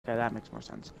Okay, that makes more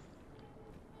sense.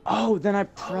 Oh, then I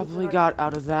probably got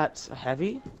out of that a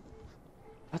heavy.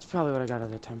 That's probably what I got out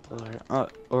of the Templar.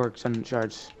 Or Extended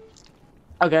Shards.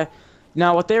 Okay.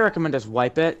 Now, what they recommend is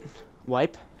wipe it.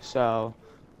 Wipe. So,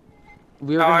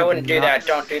 we're I wouldn't do that.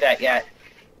 Don't do that yet.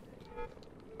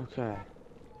 Okay.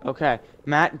 Okay.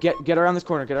 Matt, get around this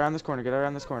corner. Get around this corner. Get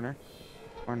around this corner.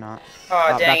 Or not.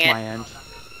 Oh, dang that's it. my end.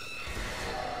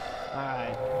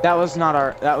 Alright. That was not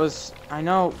our... That was... I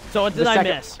know... So what did I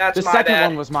miss? That's the my second bad.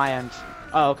 one was my end.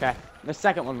 Oh, okay. The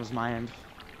second one was my end.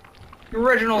 The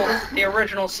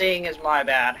original seeing is my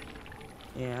bad.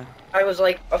 Yeah. I was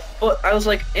like I was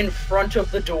like in front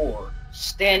of the door.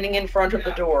 Standing in front of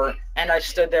the door, and I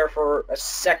stood there for a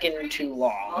second too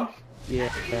long.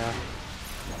 Yeah.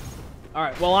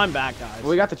 Alright, well I'm back, guys.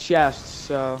 Well, we got the chest,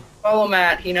 so... Follow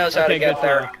Matt, he knows how to get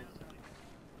there.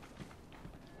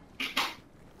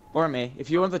 Or me. If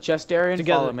you want the chest area, and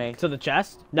follow me. To the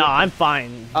chest? No, I'm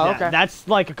fine. Oh, okay. That's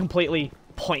like a completely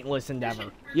pointless endeavor.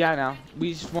 Yeah, I know.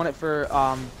 We just want it for,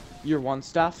 year 1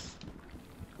 stuff.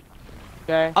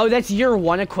 Okay? Oh, that's year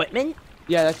 1 equipment?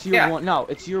 Yeah, that's year 1. No,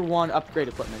 it's year 1 upgrade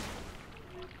equipment.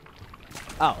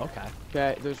 Oh, okay.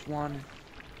 Okay, there's one.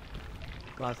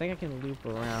 Well, I think I can loop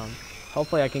around.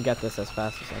 Hopefully I can get this as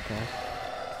fast as I can.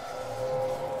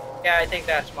 Yeah, I think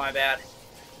that's my bad.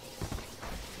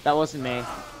 That wasn't me.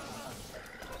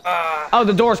 Oh,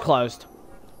 the door's closed.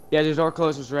 Yeah, the door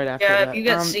closes right after Yeah, that. you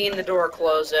get seen the door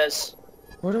closes.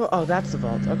 Where do oh, that's the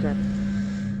vault. Okay.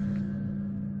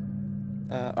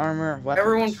 Armor, weapons.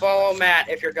 Everyone follow Matt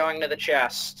if you're going to the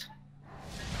chest.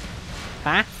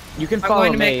 Huh? You can I'm follow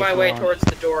going to me make my if way you want. towards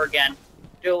the door again.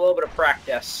 Do a little bit of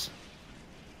practice.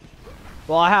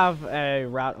 Well, I have a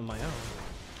route of my own.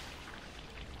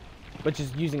 Which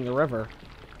is using the river.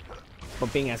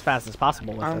 But being as fast as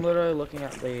possible with I'm it. literally looking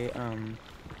at the,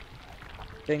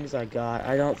 things I got.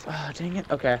 I don't... Oh, dang it.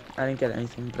 Okay, I didn't get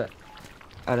anything but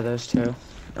out of those two.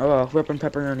 Oh, well, whip and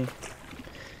pepperoni.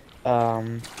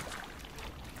 I'm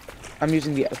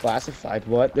using the classified.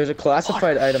 What? There's a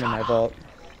classified item in my vault.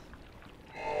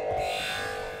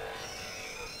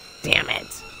 Damn it!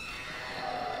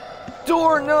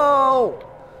 Door, no!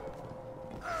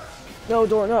 No,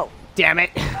 door, no! Damn it!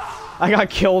 I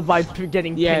got killed by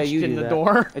getting pinched in the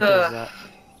door. It does that.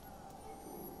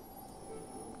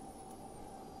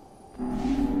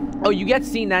 Oh, you get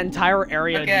seen that entire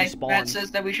area Okay, despawn. Matt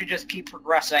says that we should just keep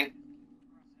progressing.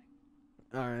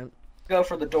 Alright. Go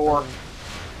for the door.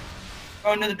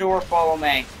 Go into the door, follow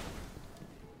me.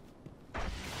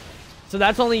 So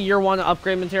that's only year 1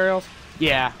 upgrade materials?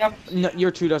 Yeah. Yep. No,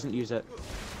 year 2 doesn't use it.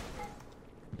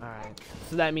 Alright.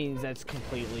 So that means that's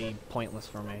completely pointless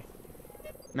for me.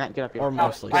 Matt, get up here. Or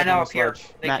mostly. I know, on up the here. sledge.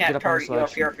 They Matt, get can't up on the target you up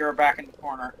sledge. here if you're back in the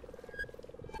corner.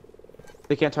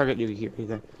 They can't target you here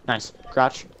either. Nice.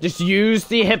 Crouch. Just use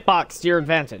the hitbox to your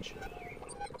advantage.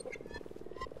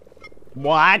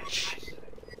 Watch.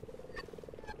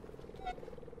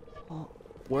 Oh,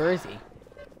 where is he?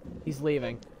 He's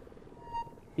leaving.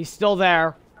 He's still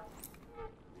there.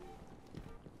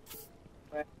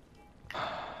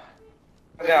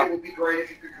 Go. It would be great if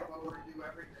you could come over and do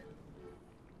everything.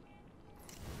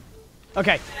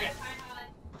 Okay.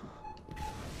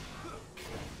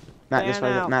 Matt, this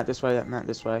Fan way. out. Matt, this way. Matt,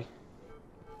 this way.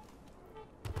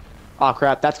 Oh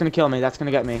crap! That's gonna kill me. That's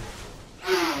gonna get me.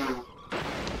 I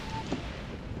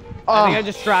Oh, think I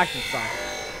distracted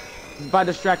some. by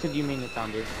distracted you mean it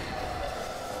found you.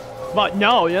 But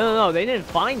no, they didn't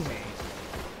find me.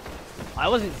 I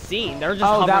wasn't seen. They're just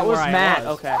Oh, hovering that was where I Matt.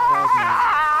 was. Okay, that was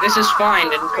Matt. This is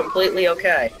fine and completely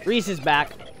okay. Reese is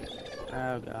back.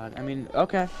 Oh god. I mean,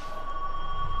 okay.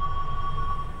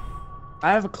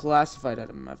 I have a classified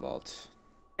item in my vault.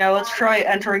 Now let's try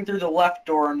entering through the left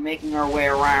door and making our way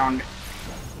around.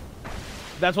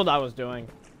 That's what I was doing.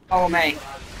 Follow me.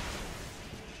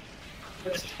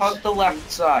 Just hug the left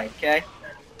side, okay?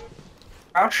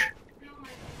 Crouch.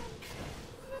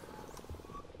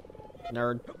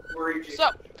 Nerd. So,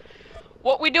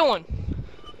 what we doing?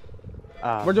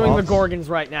 We're doing the vaults. Gorgons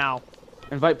right now.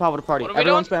 Invite Pavel to party. What are we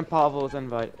Everyone doing? spam Pavel with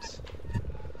invites.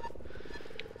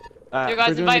 You we're guys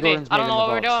doing the invite me. Gordon's I don't Made know in what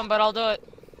the we're vaults. doing, but I'll do it.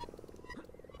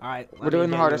 Alright. We're doing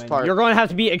the hardest part. You're going to have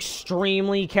to be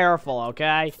extremely careful,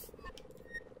 okay?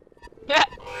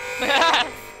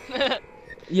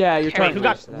 Yeah, you're Wait, trying who to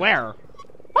got that. where?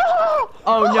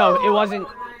 Oh no, it wasn't.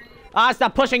 Ah,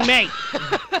 stop pushing me!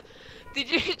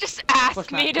 Did you just ask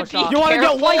Push me back, to push be off. You want to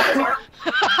careful? get white?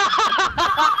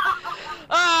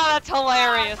 Oh, that's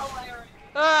hilarious.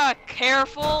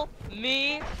 Careful?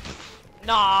 Me?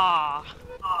 Nah.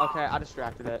 Okay, I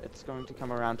distracted it. It's going to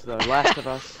come around to the left of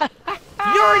us.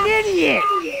 You're an idiot!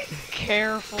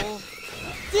 Careful.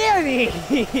 Danny!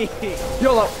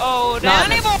 YOLO. Oh, Not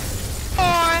not anymore.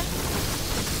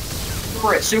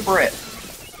 Super it.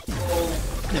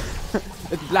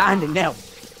 It's blinding now.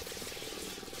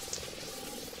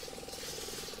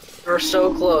 We're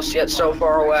so close, yet so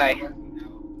far away.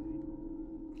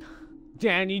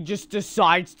 Danny just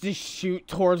decides to shoot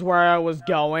towards where I was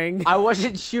going. I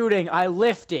wasn't shooting. I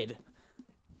lifted.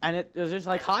 And it was just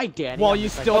like, hi, Danny. Well, I'm you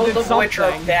just still like, did Both of which are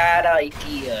something. bad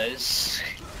ideas.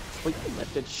 Wait, you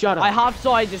lifted. Shut up. I hopped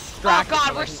so I Oh distracted. god,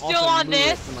 so I we're can still also on move it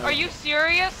this? to my Are you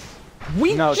serious?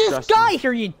 We No, just trust got me.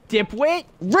 here, you dipwit!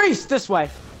 Reese, this way.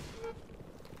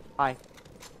 Hi.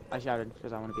 I shouted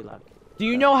because I want to be loud. Do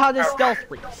you know how to stealth,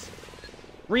 Reese?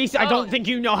 Reese, I don't think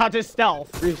you know how to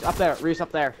stealth. Reese, up there. Reese,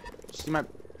 up there. See my... No,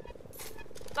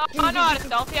 I know how to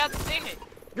stealth. He hasn't seen it.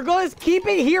 You're gonna keep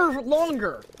it here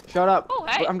longer. Shut up. Oh,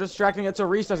 hey. I'm distracting it so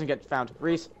Reese doesn't get found.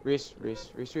 Reese.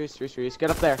 Get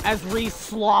up there. As Reese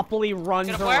sloppily runs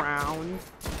Get up where? around.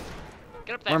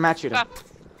 Get up there. Where Matt shooting? Ah,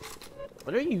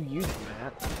 What are you using,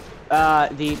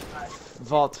 Matt? The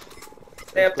vault.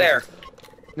 Stay up there.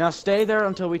 Now stay there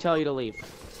until we tell you to leave.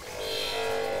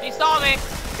 he saw me.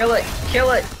 Kill it.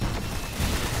 Kill it.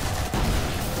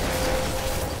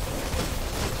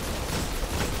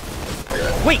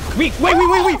 Wait, we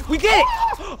did it!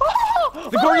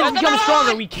 The Guardian's become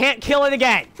stronger, we can't kill it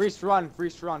again! Reese, run.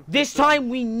 Reese, run. This Reese, run. time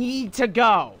we need to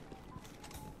go.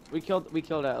 We killed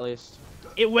it at least.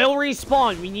 It will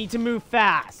respawn, we need to move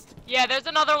fast. Yeah, there's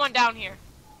another one down here.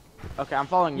 Okay, I'm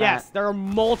following Yes, Matt. there are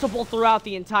multiple throughout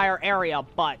the entire area,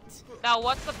 but... Now,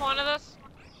 what's the point of this?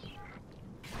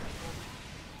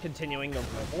 Continuing the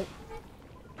level.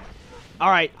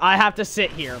 Alright, I have to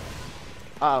sit here.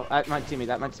 Oh, that might see me.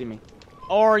 That might see me.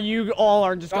 Or you all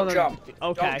are just Don't gonna... jump.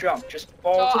 Okay. Don't jump. Just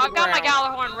fall So to the I've got my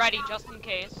ground. Galahorn ready just in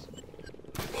case.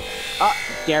 Ah,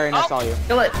 Darian, I Oh. saw you.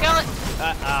 Kill it. Kill it.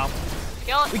 Uh-oh.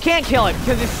 Kill it. We can't kill it,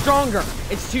 because it's stronger.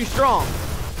 It's too strong.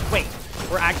 Wait,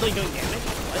 we're actually doing damage?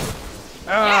 What?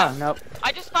 Ah, nope.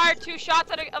 I just fired 2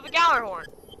 shots at of a Galahorn.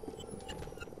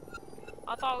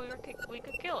 I thought we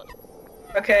could kill it.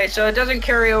 Okay, so it doesn't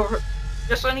carry over.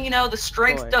 Just letting you know, the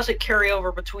strength Boy. doesn't carry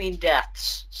over between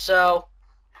deaths. So,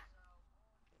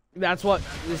 That's what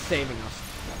is saving us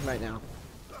right now.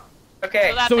 okay,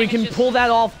 So that So we thing is can just- pull that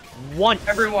off once.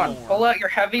 everyone, more. pull out your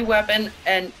heavy weapon,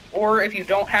 or if you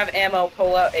don't have ammo,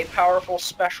 pull out a powerful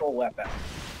special weapon.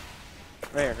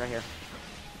 Right here.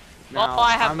 Well, Now,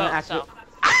 I have I'm gonna both, activate-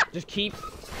 so. Just keep...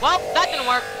 Well, that didn't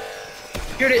work.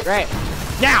 Shoot it. Great.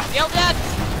 Now! Still dead.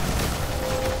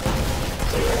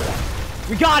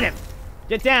 We got him!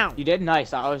 Get down! You did?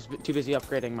 Nice. I was too busy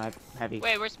upgrading my heavy.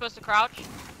 Wait, we're supposed to crouch?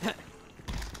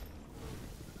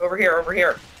 Over here, over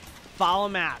here. Follow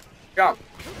Matt. Jump.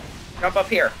 Jump up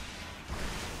here.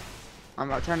 I'm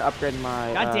trying to upgrade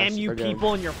my. God damn you super good.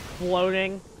 people and you're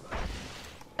floating.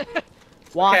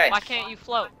 Why? Okay. Why can't you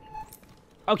float?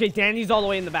 Okay, Danny's all the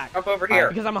way in the back. Jump over here.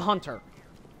 Because I'm a hunter.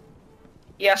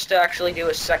 He has to actually do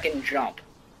a second jump.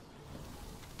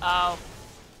 Oh.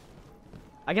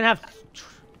 I can have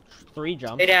 3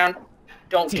 jumps. Stay down.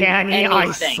 Don't do Danny, I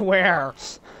anything. swear.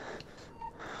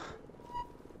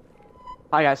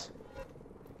 Hi guys.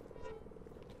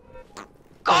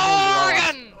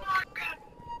 Gorgon!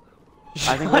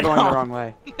 I think we're going the wrong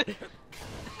way.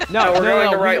 No, we're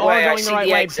going the right we way. are I going see the right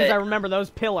the way exit. because I remember those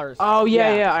pillars. Oh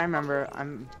yeah, I remember.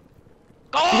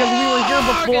 Because we were here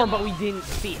before, Gorgon! but we didn't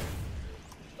see it.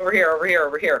 Over here, over here,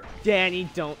 over here. Danny,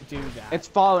 don't do that. It's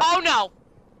falling. Oh no!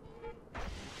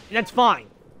 That's fine.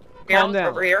 Calm down.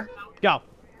 Over here. Go.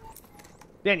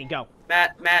 Danny, go.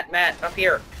 Matt, up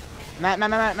here. Matt.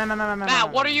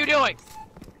 Matt, what are you doing?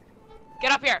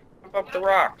 Get up here. Jump up the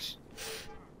rocks.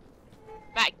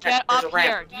 Matt, get There's a up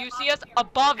ramp. here. Do you see us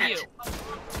above you?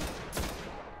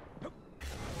 Oh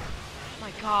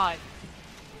my god.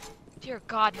 Dear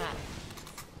God, Matt.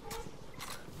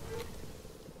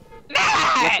 Lift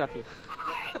Matt! up here.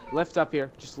 Lift up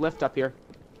here. Just lift up here.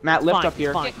 Matt, lift Fine, up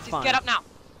here. fine. Just get up now.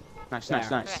 Nice.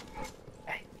 There.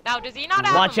 Now, does he not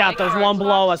have Watch a out, mic there's or one Xbox?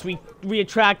 below us. We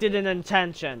attracted an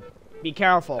attention. Be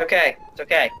careful. Okay, it's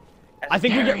okay. I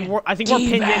think we're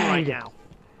pinned in right now.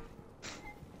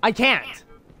 I can't.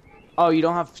 Oh, you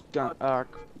don't have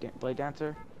Blade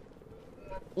Dancer?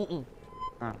 Mm-mm.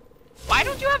 Why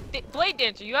don't you have Blade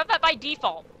Dancer? You have that by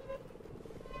default.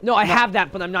 No, I have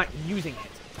that, but I'm not using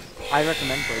it. I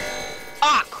recommend Blade.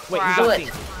 Ah, Wait, crap. you Kill got it.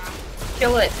 these.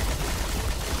 Kill it.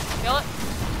 Kill it?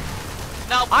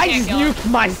 No, we I can't just kill it.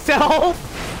 nuked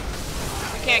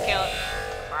myself. We can't kill it.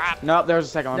 Crap. Nope, there's a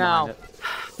second one No. behind it.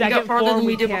 Second farther floor than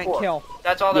we we did can't before. kill.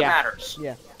 That's all that Yeah. matters.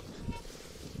 Yeah.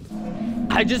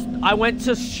 I went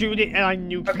to shoot it and I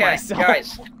nuked Okay, myself.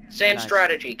 guys. Same Nice.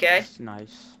 strategy, okay?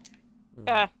 Nice.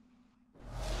 Yeah.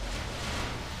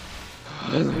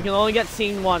 We can only get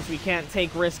seen once. We can't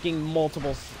take risking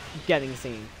multiple getting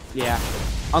seen. Yeah.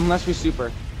 Unless we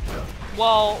super.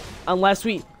 Well, Unless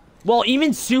we... Well,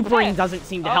 even supering Yeah. doesn't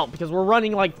seem to Oh. help because we're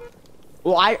running like...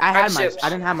 Well, I had my. supes. I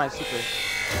didn't have my super.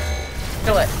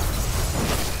 Kill it.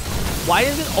 Why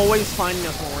is it always finding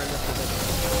us when we're in this position?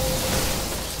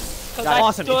 because Got I it.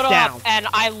 Awesome, stood it's up down. and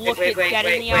I looked wait, it wait, dead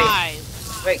in the wait.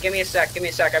 eyes. Wait, give me a sec.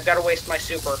 I've got to waste my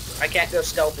super. I can't go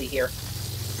stealthy here.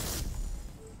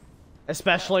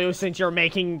 Especially since you're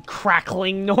making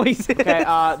crackling noises.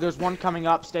 Okay. There's one coming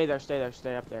up. Stay there. Stay there.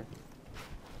 Stay up there.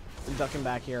 I'm ducking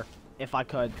back here. If I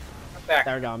could. I'm back.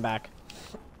 There we go, I'm back.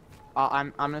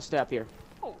 I'm gonna stay up here.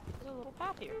 Oh, there's a little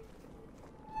path here.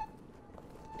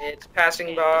 It's passing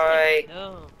Man, by.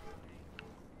 No.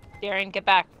 Darian, get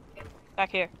back.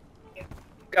 Back here.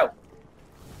 Go.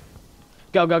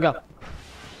 Go, go, go.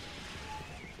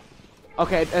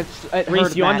 Okay. It Reese,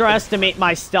 heard you Matt. underestimate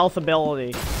my stealth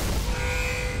ability.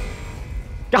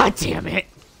 God damn it.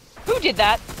 Who did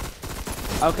that?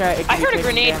 Okay. I heard a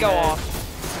grenade go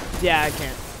off. Yeah, I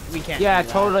can't. We can't. Yeah, do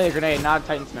that. totally a grenade, not a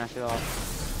Titan Smash at all.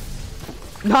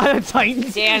 Not a Titan.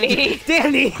 Danny.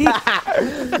 Danny.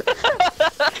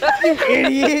 You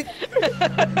idiot.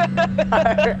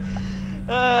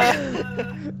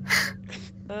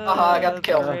 I got the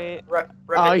kill. Great. Rip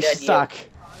Oh, it you dead, suck.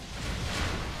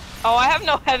 Oh, I have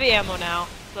no heavy ammo now,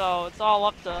 so it's all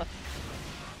up to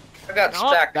I got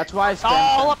Nope. spec. That's why I it's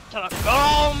all spam. up to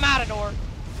go Matador.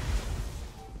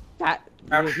 That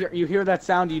you hear that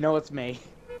sound, you know it's me.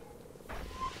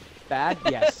 Bad?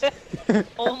 Yes.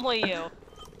 Only you.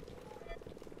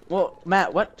 Well,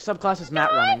 Matt, what subclass is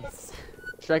Matt running?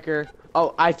 Striker.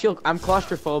 Oh, I'm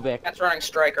claustrophobic. That's running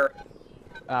Striker.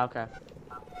 Okay.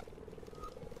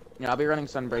 Yeah, I'll be running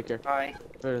Sunbreaker. Hi.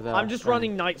 For the I'm just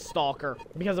running Night Stalker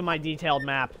because of my detailed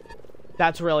map.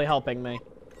 That's really helping me.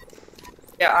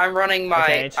 Yeah, I'm running my.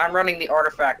 Okay, it's- I'm running the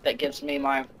artifact that gives me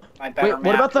my better Wait, map.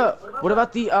 what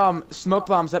about the smoke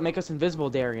bombs that make us invisible,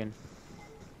 Darian?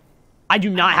 I do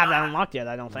not have that unlocked yet,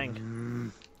 I don't think.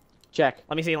 Check.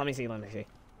 Let me see.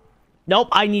 Nope,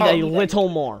 I need Oh, a you- little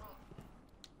more.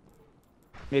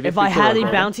 Maybe If we I kill had a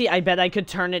Gorgon. bounty, I bet I could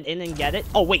turn it in and get it.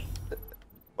 Oh, wait.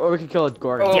 Or we could kill a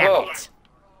Gorgon. Oh. Damn it.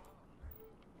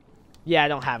 Yeah, I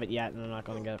don't have it yet, and I'm not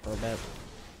going to get it for a bit.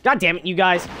 God damn it, you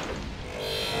guys.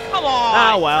 Come on.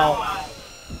 Ah, well.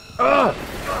 Ugh.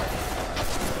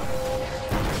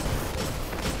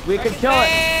 We could kill it.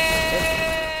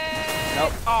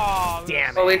 Nope. Oh,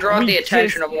 Damn Well, it. we draw We the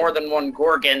attention just- of more than one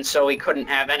Gorgon, so we couldn't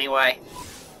have anyway.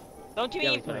 don't you Yeah,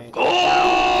 we mean couldn't.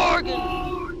 Gorgon?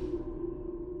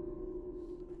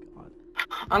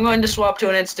 I'm going to swap to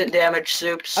an instant damage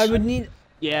soups. I would need...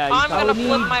 Yeah, you I'm probably- I gonna would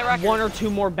flip need my record. 1 or 2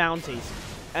 more bounties,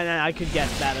 and then I could get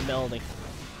that ability.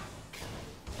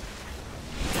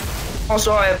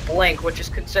 Also, I have Blink, which is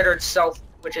considered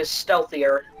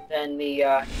stealthier than the.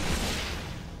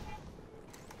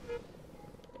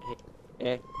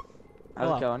 Hey, how's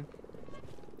Hello. it going?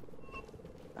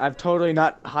 I'm totally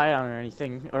not high on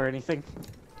anything.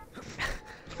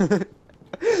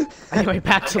 Anyway,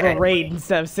 back to the Okay. raid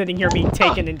instead of sitting here being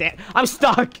taken and I'm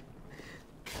stuck!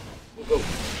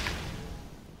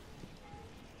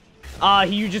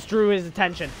 You just drew his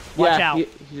attention. Watch yeah, out.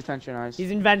 He's attention eyes. He's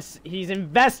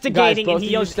investigating Guys, and both of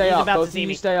you stay he's up, about both to of see you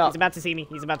me. stay up. He's about to see me.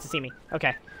 He's about to see me.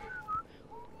 Okay.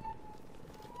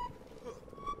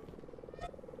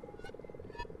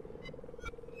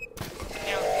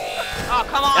 Oh,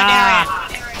 come on, Ah.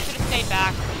 Darian. You should have stayed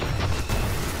back.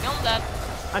 Kill him dead.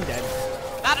 I'm dead.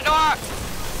 Matador!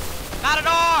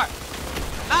 Matador!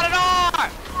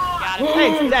 Matador! Got him.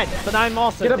 Hey, it's dead, but I'm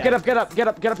also Get up, dead.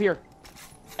 get up here.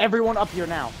 Everyone up here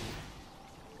now.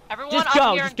 Everyone Just up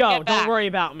go, here just and go. get back. Don't worry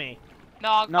about me. No,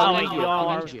 I'll No, I'll I get need you. you. all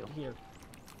I are need you. here.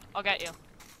 I'll get you.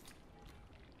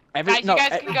 Guys, Guys, you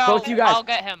guys can go. Both you guys. I'll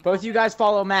get him. Both you guys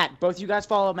follow Matt.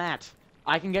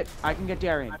 I can get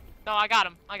Darian. No, I got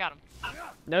him. I got him.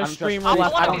 No I'm streamer trust-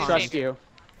 left I don't behind. trust you.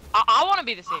 I want to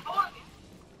be the savior.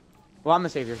 Well, I'm the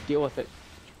savior. Deal with it.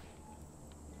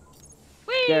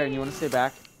 Whee! Darian, you want to stay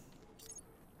back?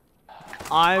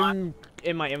 I'm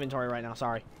in my inventory right now,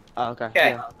 sorry. Oh, okay. Okay.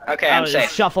 Yeah. Okay, I I'm was safe.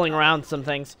 just shuffling around some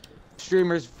things.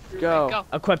 Streamers, go. Go.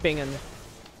 Equipping and...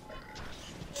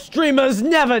 Streamers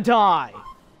never die!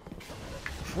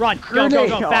 Run, go, Grenade.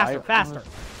 faster, Oh, faster.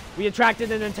 We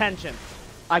attracted an attention.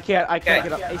 I can't Okay.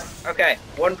 get up. Okay,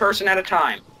 one person at a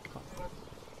time.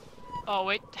 Oh,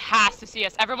 it has to see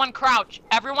us. Everyone crouch.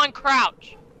 Everyone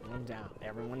crouch. Everyone down,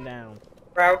 everyone down.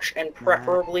 Crouch and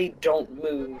preferably don't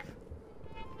move.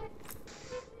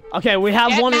 Okay, we have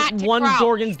Get one Matt to one crouch.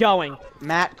 Gorgon's going.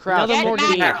 Matt crouch. Another Get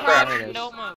Morgan. Matt Matt to crouch. crouch. No